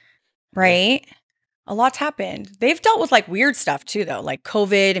 right? A lot's happened. They've dealt with like weird stuff too, though, like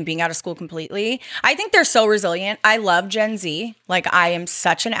COVID and being out of school completely. I think they're so resilient. I love Gen Z. Like I am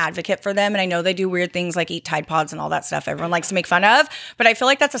such an advocate for them. And I know they do weird things like eat Tide Pods and all that stuff everyone likes to make fun of. But I feel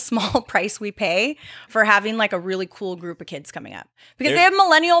like that's a small price we pay for having like a really cool group of kids coming up because they have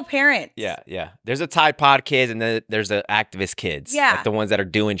millennial parents. Yeah. There's a Tide Pod kids and then there's the activist kids. Yeah. Like the ones that are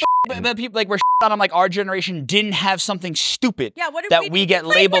doing shit. But people like we're on them like our generation didn't have something stupid Yeah, what did that we get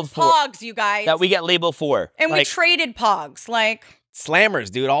played labeled with for. Pogs, you guys. That we get labeled for. And we like, traded Pogs. Like,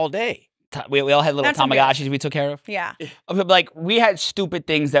 Slammers, dude, all day. we all had little That's Tamagotchis we took care of. yeah. But like we had stupid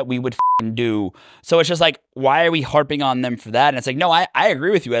things that we would do. So it's just like, why are we harping on them for that? And it's like, no, I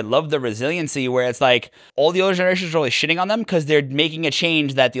agree with you. I love the resiliency where it's like all the older generations are really shitting on them because they're making a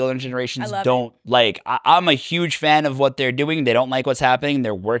change that the older generations don't like. I'm a huge fan of what they're doing. They don't like what's happening.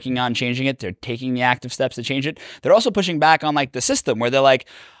 They're working on changing it. They're taking the active steps to change it. They're also pushing back on like the system where they're like,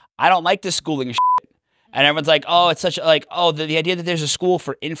 I don't like this schooling shit. And everyone's like, oh, it's such like, oh, the idea that there's a school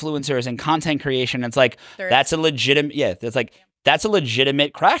for influencers and content creation. It's like, that's a legitimate, that's a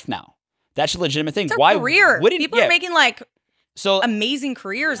legitimate craft now. That's a legitimate thing. It's a Why career. wouldn't People are making like so amazing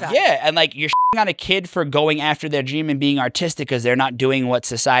careers out of it. yeah, and like you're on a kid for going after their dream and being artistic because they're not doing what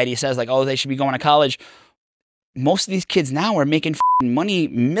society says, like, oh, they should be going to college. Most of these kids now are making money,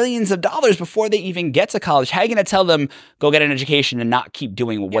 millions of dollars before they even get to college. How are you going to tell them go get an education and not keep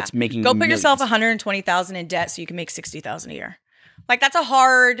doing what's making Go put millions? yourself $120,000 in debt so you can make $60,000 a year. Like that's a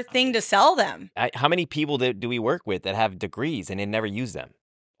hard thing to sell them. How many people do we work with that have degrees and they never use them?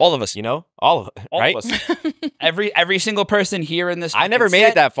 All of us, You know? All right? of us. every single person here in this. I never fucking made it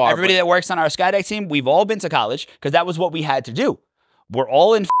set, that far, Everybody but- that works on our Skydeck team, we've all been to college because that was what we had to do. We're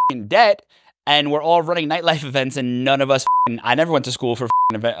all in debt. And we're all running nightlife events, and none of us. I never went to school for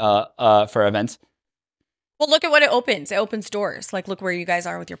events. Well, look at what it opens. It opens doors. Like, look where you guys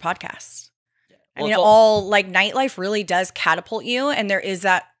are with your podcast. I Well, mean, it's all like nightlife really does catapult you. And there is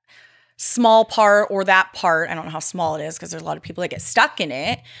that small part or that part. I don't know how small it is because there's a lot of people that get stuck in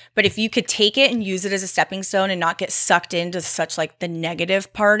it. But if you could take it and use it as a stepping stone and not get sucked into such like the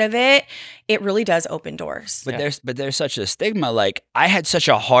negative part of it, it really does open doors. But there's such a stigma. Like I had such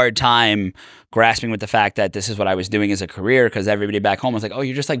a hard time grasping with the fact that this is what I was doing as a career because everybody back home was like, oh,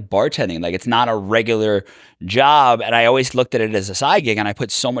 you're just like bartending. Like it's not a regular job. And I always looked at it as a side gig and I put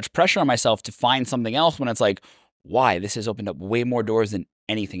so much pressure on myself to find something else when it's like, why? This has opened up way more doors than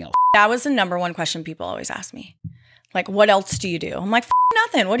anything else. That was the number one question people always ask me. Like, what else do you do? I'm like,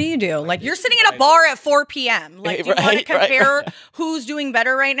 nothing. What do you do? Like, you're sitting at a bar at 4 p.m. Like, do you want to compare who's doing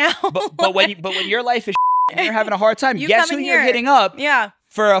better right now? But when your life is and you're having a hard time, You guess come who in you're here. hitting up Yeah.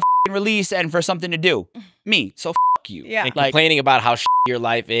 for a release and for something to do? Me. So you. Yeah. And Like, complaining about how your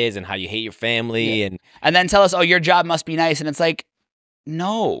life is and how you hate your family and then tell us, oh, your job must be nice. And it's like,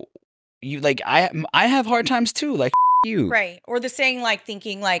 no. You like I have hard times too. Like you. Right. Or the saying like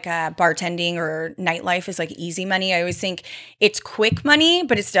thinking like bartending or nightlife is like easy money. I always think it's quick money,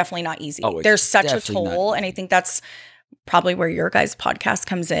 but it's definitely not easy. Oh, it's There's such a definitely not toll. And I think that's probably where your guys' podcast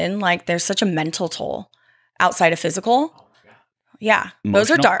comes in. Like there's such a mental toll outside of physical. Yeah. Emotional?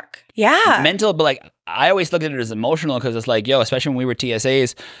 Those are dark. Yeah. Mental, but like I always looked at it as emotional because it's like, yo, especially when we were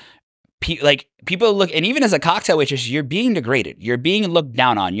TSAs, people look, and even as a cocktail waitress, you're being degraded. You're being looked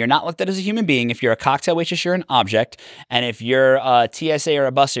down on. You're not looked at as a human being. If you're a cocktail waitress, you're an object. And if you're a TSA or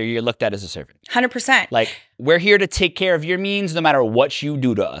a busser, you're looked at as a servant. 100%. Like, we're here to take care of your means no matter what you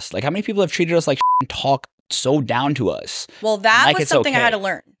do to us. Like, how many people have treated us like and talk so down to us? Well, that like was something I had to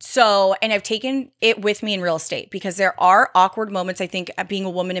learn. So, and I've taken it with me in real estate because there are awkward moments. I think being a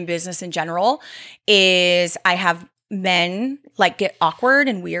woman in business in general is I have men like get awkward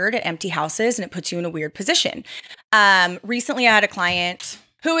and weird at empty houses and it puts you in a weird position. Recently I had a client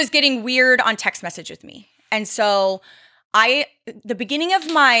who was getting weird on text message with me. And so the beginning of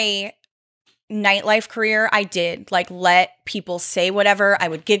my nightlife career, I did like let people say whatever. I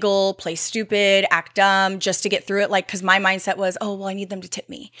would giggle, play stupid, act dumb just to get through it. Like, cause my mindset was, oh, well, I need them to tip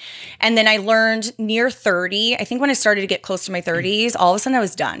me. And then I learned near 30, I think when I started to get close to my 30s, all of a sudden I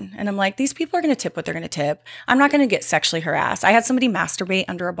was done. And I'm like, these people are going to tip what they're going to tip. I'm not going to get sexually harassed. I had somebody masturbate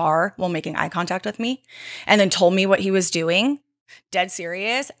under a bar while making eye contact with me and then told me what he was doing. Dead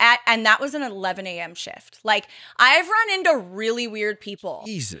serious. And that was an 11 a.m. shift. Like I've run into really weird people.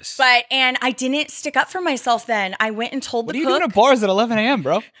 Jesus. And I didn't stick up for myself then. I went and told the cook. What are you doing at bars at 11 a.m.,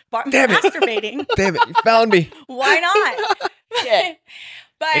 bro? Masturbating. Damn it, you found me. Why not? Yeah.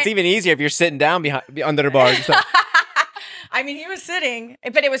 But It's even easier if you're sitting down under the bar. I mean, he was sitting,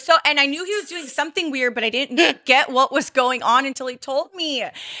 but it was so, and I knew he was doing something weird, but I didn't get what was going on until he told me.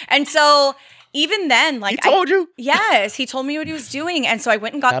 And so even then, like, He told you? Yes, he told me what he was doing. And so I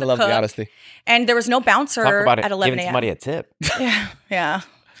went and got Gotta the love cook. the honesty. And there was no bouncer Talk about it. at 11 Giving a.m. somebody a tip. Yeah.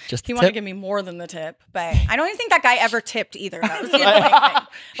 Just He a wanted to tip? give me more than the tip, but I don't even think that guy ever tipped either. That was the annoying thing.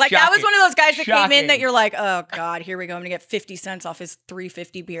 Like that was one of those guys that came in that you're like, oh God, here we go. I'm gonna get 50 cents off his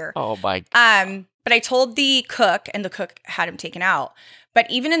 $3.50 beer. Oh my. But I told the cook, and the cook had him taken out. But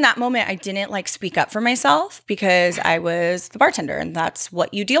even in that moment, I didn't like speak up for myself because I was the bartender, and that's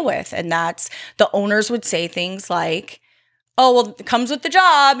what you deal with. And that's the owners would say things like, oh, well, it comes with the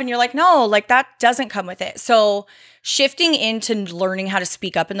job. And you're like, no, like that doesn't come with it. So shifting into learning how to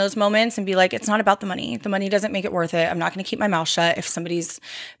speak up in those moments and be like, it's not about the money. The money doesn't make it worth it. I'm not going to keep my mouth shut if somebody's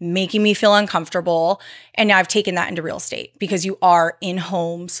making me feel uncomfortable. And now I've taken that into real estate because you are in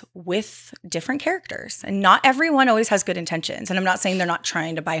homes with different characters and not everyone always has good intentions. And I'm not saying they're not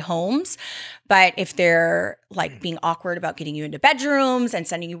trying to buy homes, but if they're like being awkward about getting you into bedrooms and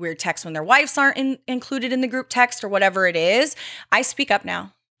sending you weird texts when their wives aren't included in the group text or whatever it is, I speak up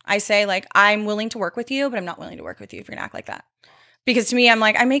now. I say like, I'm willing to work with you, but I'm not willing to work with you if you're gonna act like that. Because to me, I'm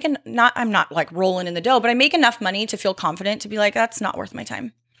like, I'm not like rolling in the dough, but I make enough money to feel confident to be like, that's not worth my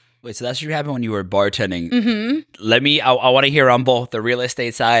time. Wait, so that's what happened when you were bartending. Mm-hmm. I want to hear on both the real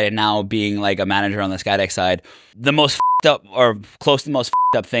estate side and now being like a manager on the Skydeck side, the most up or close to the most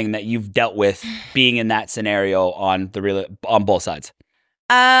up thing that you've dealt with being in that scenario on both sides.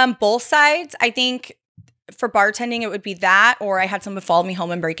 Both sides, I think. For bartending, it would be that, or I had someone follow me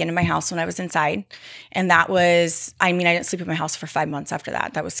home and break into my house when I was inside. And that was, I didn't sleep in my house for 5 months after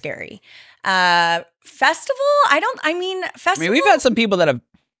that. That was scary. Festival? Festival. We've had some people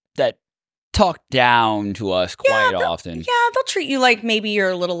that talk down to us quite often. Yeah, they'll treat you like maybe you're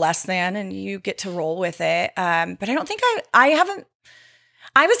a little less than and you get to roll with it. But I don't think I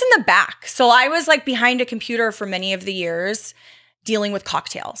was in the back. So I was like behind a computer for many of the years dealing with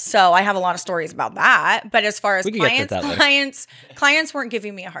cocktails. So I have a lot of stories about that. But as far as clients weren't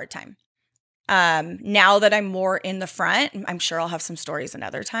giving me a hard time. Now that I'm more in the front, I'm sure I'll have some stories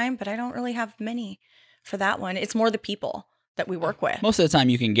another time, but I don't really have many for that one. It's more the people that we work with. Most of the time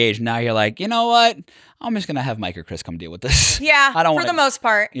you can gauge. Now you're like, you know what? I'm just going to have Mike or Chris come deal with this. Yeah, for the most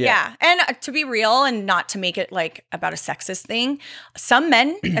part. Yeah. And to be real and not to make it like about a sexist thing, some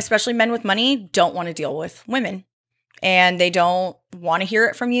men, especially men with money, don't want to deal with women. And they don't want to hear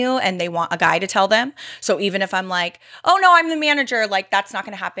it from you and they want a guy to tell them. So even if I'm like, oh no, I'm the manager, like that's not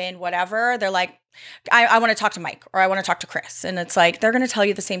going to happen, whatever. They're like, I want to talk to Mike or I want to talk to Chris. And it's like, they're going to tell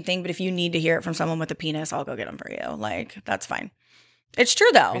you the same thing. But if you need to hear it from someone with a penis, I'll go get them for you. Like, that's fine. It's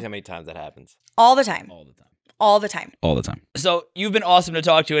true though. How many times that happens? All the time. All the time. All the time. All the time. So you've been awesome to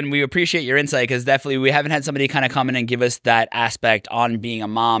talk to, and we appreciate your insight because definitely we haven't had somebody kind of come in and give us that aspect on being a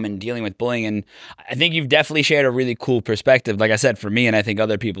mom and dealing with bullying. And I think you've definitely shared a really cool perspective, like I said, for me and I think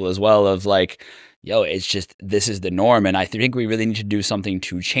other people as well, of like, yo, it's just, this is the norm. And I think we really need to do something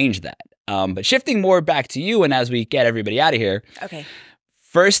to change that. But shifting more back to you, and as we get everybody out of here. Okay.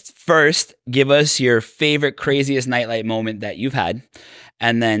 First, give us your favorite, craziest nightlight moment that you've had.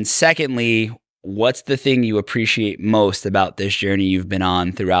 And then secondly, what's the thing you appreciate most about this journey you've been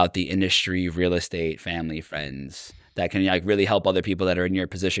on throughout the industry, real estate, family, friends, that can like really help other people that are in your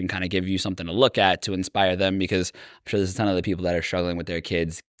position, kind of give you something to look at to inspire them? Because I'm sure there's a ton of other people that are struggling with their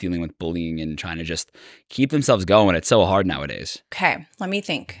kids, dealing with bullying and trying to just keep themselves going. It's so hard nowadays. Okay, let me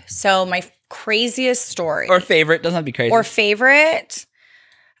think. So my craziest story. Or favorite, doesn't have to be crazy. Or favorite.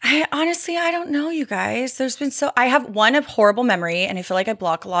 I don't know, you guys. I have one horrible memory, and I feel like I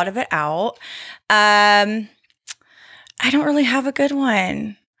block a lot of it out. I don't really have a good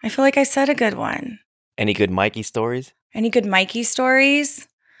one. I feel like I said a good one. Any good Mikey stories? Any good Mikey stories?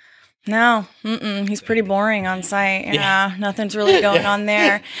 No. He's pretty boring on site. Yeah, nothing's really going on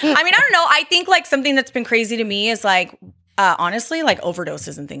there. I mean, I don't know. I think like something that's been crazy to me is like, honestly, like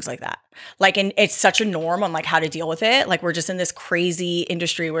overdoses and things like that. Like, and it's such a norm on like how to deal with it. Like, we're just in this crazy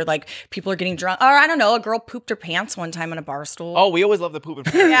industry where like people are getting drunk. Or I don't know, a girl pooped her pants one time on a bar stool. Oh, we always love the poop and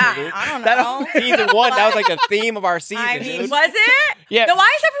pants. Yeah, dude. I don't know. Season 1, that was like the theme of our season. I mean, dude. was it? Yeah. Then why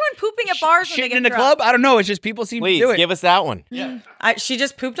is everyone pooping at bars when they Shitting get in the drunk? club? I don't know. It's just people seem Please, to do it. give us that one. Yeah. She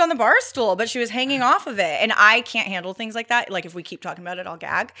just pooped on the bar stool, but she was hanging off of it. And I can't handle things like that. Like, if we keep talking about it, I'll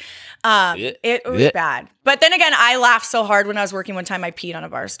gag. It was bad. But then again, I laughed so hard when I was working one time, I peed on a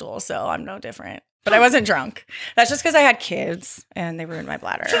bar stool. So I'm no different. But I wasn't drunk. That's just because I had kids and they ruined my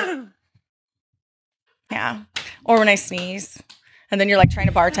bladder. Yeah. Or when I sneeze. And then you're like trying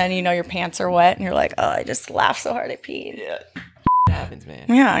to bartend and you know your pants are wet. And you're like, oh, I just laughed so hard I peed. Yeah. It happens, man.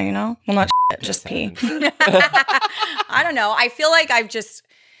 Yeah, you know? Well, not just pee. I don't know. I feel like I've just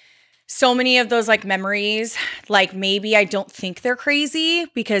so many of those like memories, like maybe I don't think they're crazy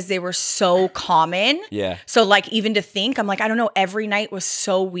because they were so common. Yeah. So like even to think, I'm like, I don't know, every night was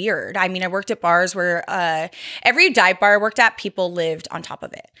so weird. I mean, I worked at bars where every dive bar I worked at, people lived on top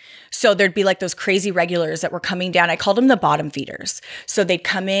of it. So there'd be like those crazy regulars that were coming down. I called them the bottom feeders. So they'd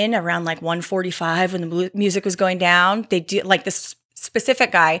come in around like 1:45 when the music was going down. They'd do like this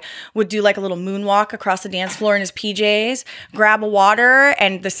specific guy would do like a little moonwalk across the dance floor in his PJs, grab a water,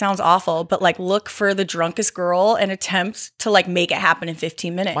 and this sounds awful, but like look for the drunkest girl and attempt to like make it happen in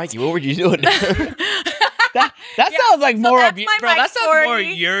 15 minutes. Mikey, what were you doing? That sounds like so more that's of you, my bro. Mike That sounds story. more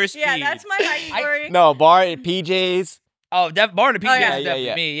your speed. Yeah, that's my Mike story. No, bar at PJs. Oh, bar to PJs yeah. is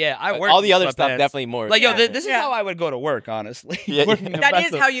definitely me. Yeah, I work All the in other stuff sweatpants. definitely more. Like, yo, yeah. this is how I would go to work, honestly. Yeah. Working in a That is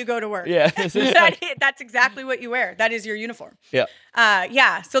festival. how you go to work. Yeah. This is That's exactly what you wear. That is your uniform. yeah.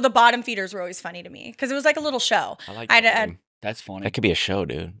 Yeah. So the bottom feeders were always funny to me because it was like a little show. I like I'd that had name. That's funny. That could be a show,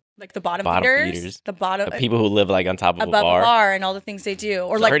 dude. like the bottom Bottom feeders, feeders. the bottom The people who live like on top of above a bar. a bar and all the things they do,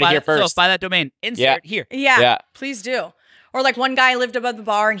 or like heard it here first. So buy that domain. Insert here. yeah, please do. Or like one guy lived above the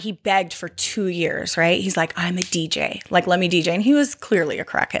bar and he begged for 2 years, right? He's like, I'm a DJ. Like, let me DJ. And he was clearly a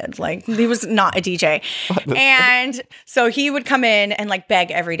crackhead. Like, he was not a DJ. And so he would come in and like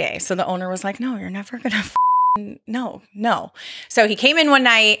beg every day. So the owner was like, no, you're never going to no. So he came in one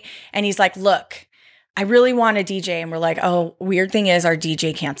night and he's like, look, I really want a DJ. And we're like, oh, weird thing is our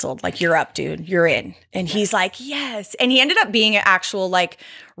DJ canceled. Like, you're up, dude. You're in. And he's like, yes. And he ended up being an actual, like,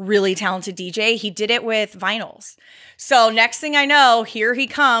 really talented DJ. He did it with vinyls. So next thing I know, here he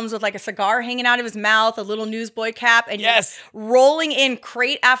comes with like a cigar hanging out of his mouth, a little newsboy cap, and he's rolling in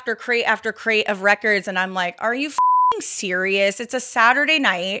crate after crate after crate of records. And I'm like, are you serious? It's a Saturday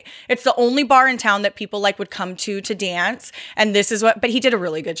night. It's the only bar in town that people like would come to dance. And this is what, but he did a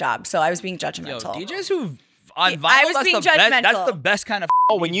really good job. So I was being judgmental. Yo, DJs who on vinyl, I was that's being the best, judgmental. that's the best kind of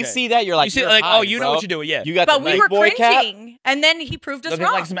Oh, when you see that, you're like, you see, you're like, high, oh, you know bro. what you're doing, yeah. You got But the we big were boy cap. cringing. And then he proved us Looking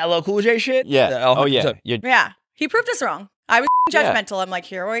wrong. like some LL Cool J shit. Yeah. Oh, yeah. You're, Yeah. He proved us wrong. I was Yeah. judgmental. I'm like,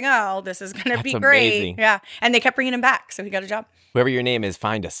 here we go. This is going to That's be great. amazing. Yeah. And they kept bringing him back. So he got a job. whoever your name is,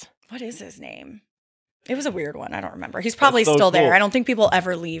 find us. What is his name? It was a weird one. I don't remember. He's probably so still there. cool. I don't think people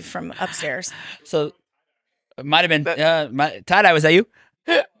ever leave from upstairs. So it might have been tie-dye. Was that you?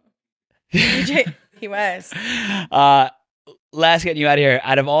 He was. Last getting you out of here.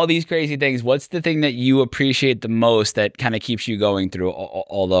 Out of all these crazy things, what's the thing that you appreciate the most that kind of keeps you going through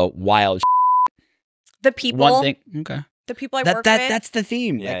all the wild The people. One thing. Okay. The people I work with. That's the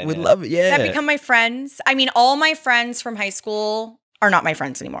theme. Yeah, Like, we yeah. love it. Yeah. That become my friends. I mean, all my friends from high school are not my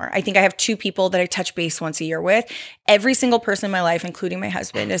friends anymore. I think I have 2 people that I touch base once a year with. Every single person in my life, including my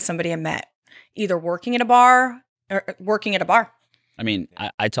husband, is somebody I met either working at a bar or working at a bar. I mean,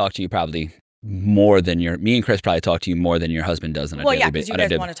 I talk to you probably more than me and Chris probably talk to you more than your husband does on a Well, daily yeah, basis. because you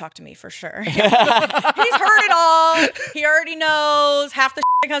guys want to talk to me for sure. He's heard it all. He already knows half the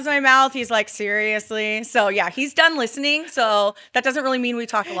that comes to my mouth. He's like, seriously? So yeah, he's done listening. So that doesn't really mean we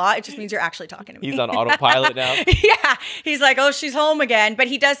talk a lot. It just means you're actually talking to me. He's on autopilot now. Yeah. He's like, oh, she's home again. But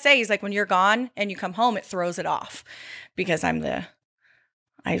he does say, he's like, when you're gone and you come home, it throws it off because I'm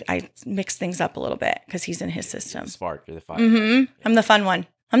I mix things up a little bit because he's in his system. Spark, you're the fire. Yeah. I'm the fun one.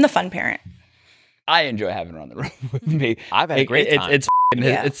 I'm the fun parent. I enjoy having her on the road with me. I've had a great time.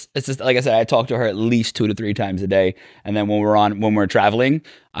 It's just like I said, I talk to her at least 2 to 3 times a day. And then when we're traveling,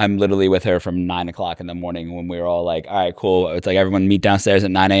 I'm literally with her from 9 o'clock in the morning when we're all like, all right, cool. It's like everyone meet downstairs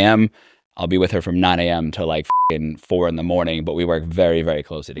at 9 a.m. I'll be with her from 9 a.m. to like 4 in the morning, but we work very, very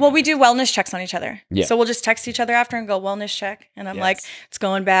closely together. Well, we do wellness checks on each other. Yeah. So we'll just text each other after and go wellness check. And I'm like, it's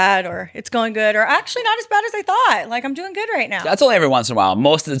going bad or it's going good or actually not as bad as I thought. Like I'm doing good right now. That's only every once in a while.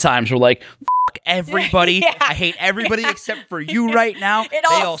 Most of the times we're like, everybody. I hate everybody except for you right now. It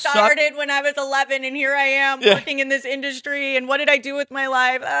all started when I was 11 and here I am working in this industry. And what did I do with my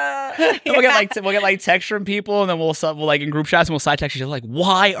life? We'll get like texts from people and then we'll like in group chats and we'll side text each other like,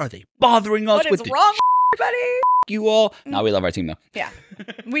 why are they bothering us what with is wrong with everybody? You all? No, we love our team though. Yeah,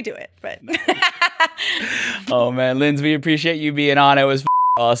 we do it. But oh man, Linz, we appreciate you being on. It was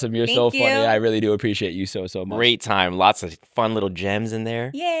awesome. You're so funny. you. I really do appreciate you so much. Great time. Lots of fun little gems in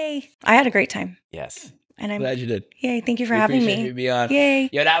there. yay. I had a great time. Yes. And I'm Glad you did. Yay. Thank you for We having appreciate me. you being on. Yay.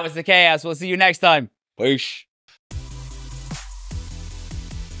 Yo, that was the chaos. We'll see you next time. Peace.